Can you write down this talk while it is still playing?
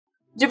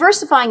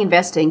Diversifying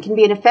investing can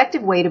be an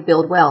effective way to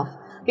build wealth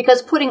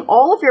because putting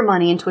all of your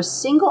money into a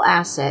single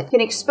asset can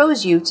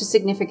expose you to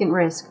significant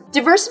risk.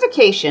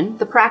 Diversification,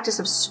 the practice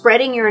of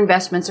spreading your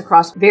investments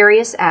across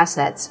various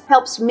assets,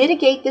 helps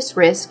mitigate this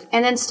risk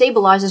and then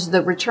stabilizes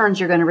the returns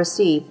you're going to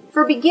receive.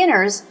 For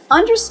beginners,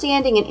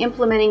 understanding and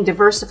implementing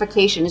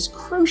diversification is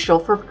crucial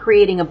for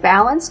creating a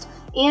balanced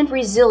and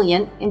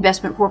resilient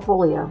investment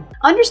portfolio.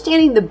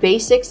 Understanding the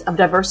basics of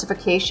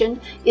diversification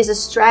is a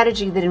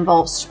strategy that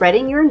involves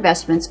spreading your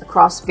investments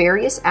across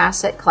various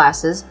asset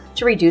classes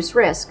to reduce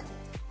risk.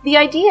 The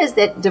idea is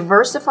that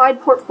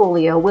diversified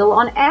portfolio will,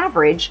 on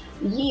average,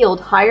 yield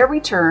higher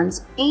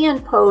returns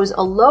and pose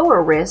a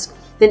lower risk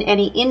than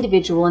any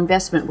individual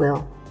investment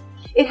will.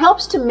 It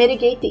helps to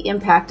mitigate the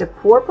impact of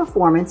poor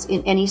performance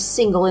in any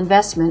single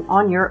investment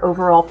on your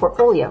overall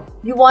portfolio.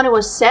 You want to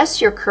assess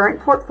your current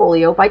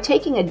portfolio by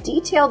taking a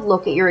detailed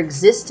look at your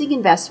existing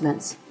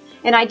investments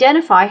and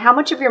identify how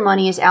much of your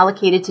money is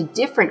allocated to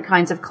different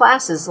kinds of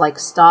classes like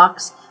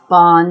stocks,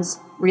 bonds,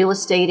 real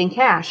estate, and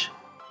cash.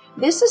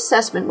 This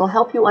assessment will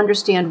help you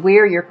understand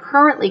where you're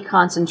currently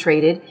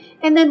concentrated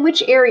and then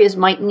which areas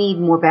might need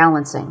more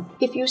balancing.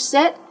 If you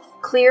set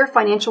clear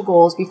financial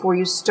goals before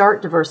you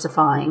start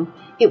diversifying,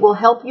 it will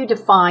help you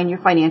define your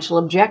financial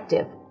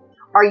objective.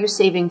 Are you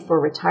saving for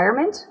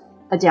retirement,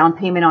 a down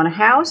payment on a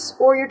house,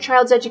 or your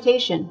child's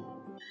education?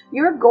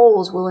 Your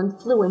goals will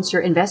influence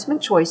your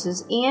investment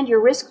choices and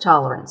your risk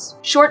tolerance.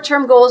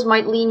 Short-term goals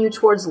might lean you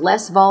towards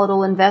less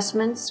volatile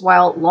investments,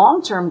 while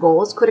long-term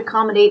goals could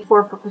accommodate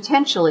for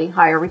potentially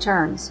higher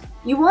returns.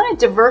 You want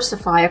to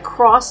diversify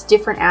across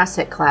different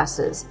asset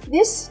classes.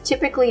 This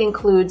typically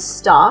includes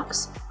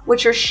stocks,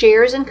 which are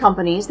shares in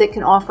companies that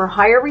can offer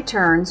higher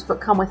returns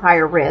but come with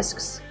higher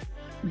risks.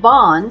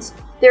 Bonds,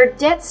 they're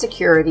debt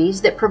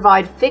securities that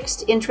provide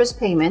fixed interest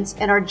payments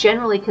and are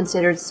generally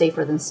considered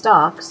safer than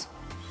stocks.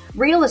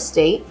 Real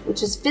estate,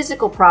 which is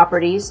physical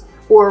properties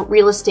or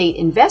real estate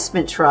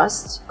investment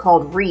trusts,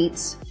 called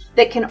REITs,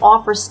 that can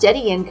offer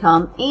steady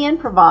income and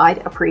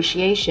provide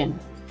appreciation.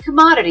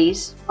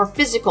 Commodities are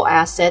physical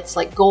assets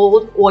like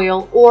gold,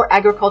 oil, or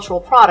agricultural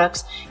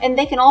products, and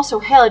they can also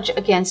hedge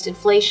against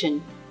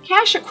inflation.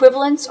 Cash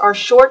equivalents are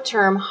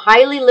short-term,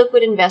 highly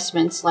liquid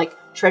investments like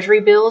treasury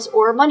bills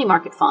or money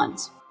market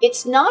funds.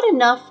 It's not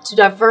enough to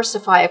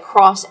diversify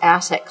across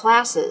asset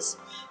classes.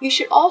 You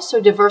should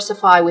also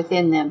diversify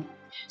within them.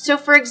 So,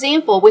 for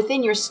example,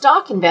 within your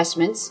stock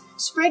investments,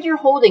 spread your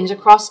holdings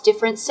across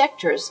different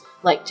sectors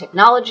like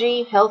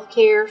technology,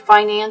 healthcare,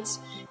 finance,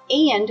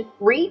 and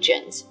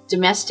regions,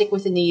 domestic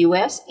within the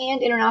U.S.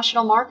 and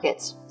international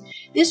markets.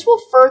 This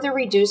will further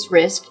reduce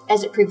risk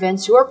as it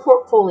prevents your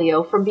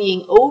portfolio from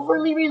being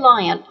overly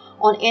reliant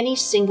on any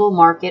single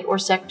market or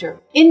sector.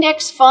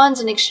 Index funds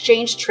and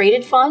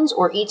exchange-traded funds,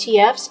 or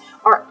ETFs,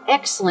 are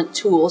excellent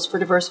tools for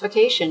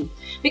diversification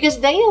because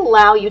they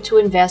allow you to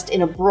invest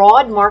in a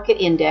broad market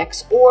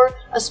index or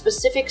a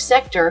specific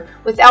sector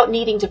without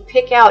needing to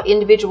pick out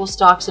individual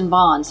stocks and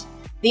bonds.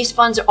 These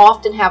funds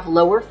often have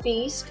lower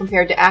fees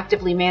compared to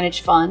actively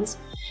managed funds,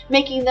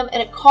 making them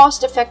a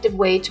cost-effective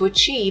way to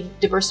achieve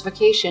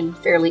diversification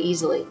fairly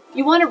easily.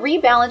 You want to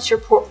rebalance your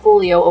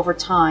portfolio over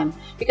time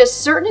because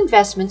certain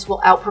investments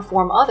will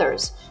outperform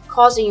others,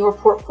 causing your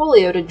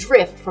portfolio to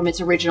drift from its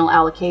original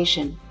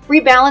allocation.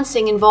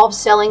 Rebalancing involves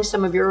selling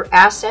some of your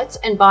assets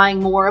and buying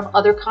more of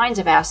other kinds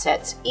of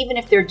assets, even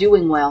if they're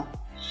doing well.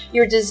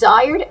 Your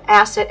desired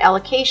asset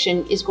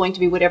allocation is going to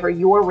be whatever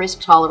your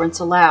risk tolerance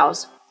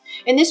allows.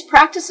 And this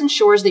practice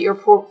ensures that your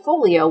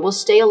portfolio will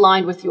stay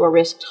aligned with your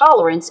risk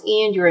tolerance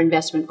and your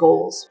investment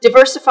goals.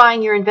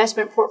 Diversifying your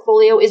investment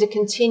portfolio is a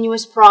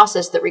continuous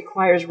process that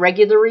requires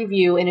regular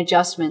review and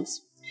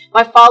adjustments.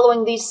 By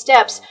following these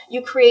steps,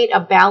 you create a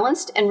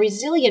balanced and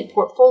resilient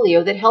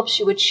portfolio that helps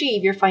you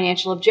achieve your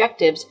financial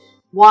objectives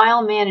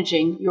while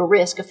managing your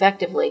risk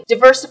effectively.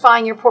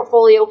 Diversifying your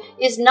portfolio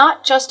is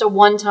not just a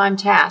one-time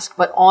task,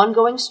 but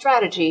ongoing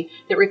strategy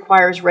that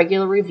requires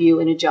regular review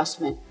and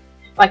adjustment.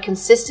 By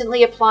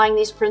consistently applying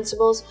these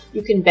principles,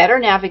 you can better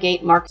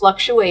navigate market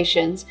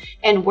fluctuations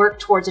and work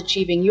towards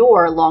achieving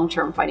your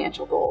long-term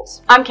financial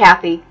goals. I'm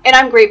Kathy, and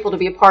I'm grateful to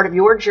be a part of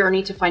your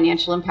journey to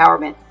financial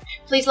empowerment.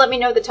 Please let me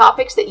know the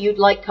topics that you'd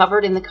like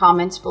covered in the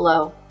comments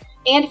below.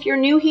 And if you're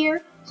new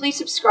here, please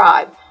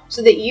subscribe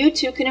so that you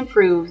too can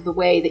improve the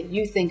way that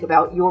you think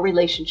about your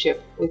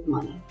relationship with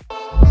money.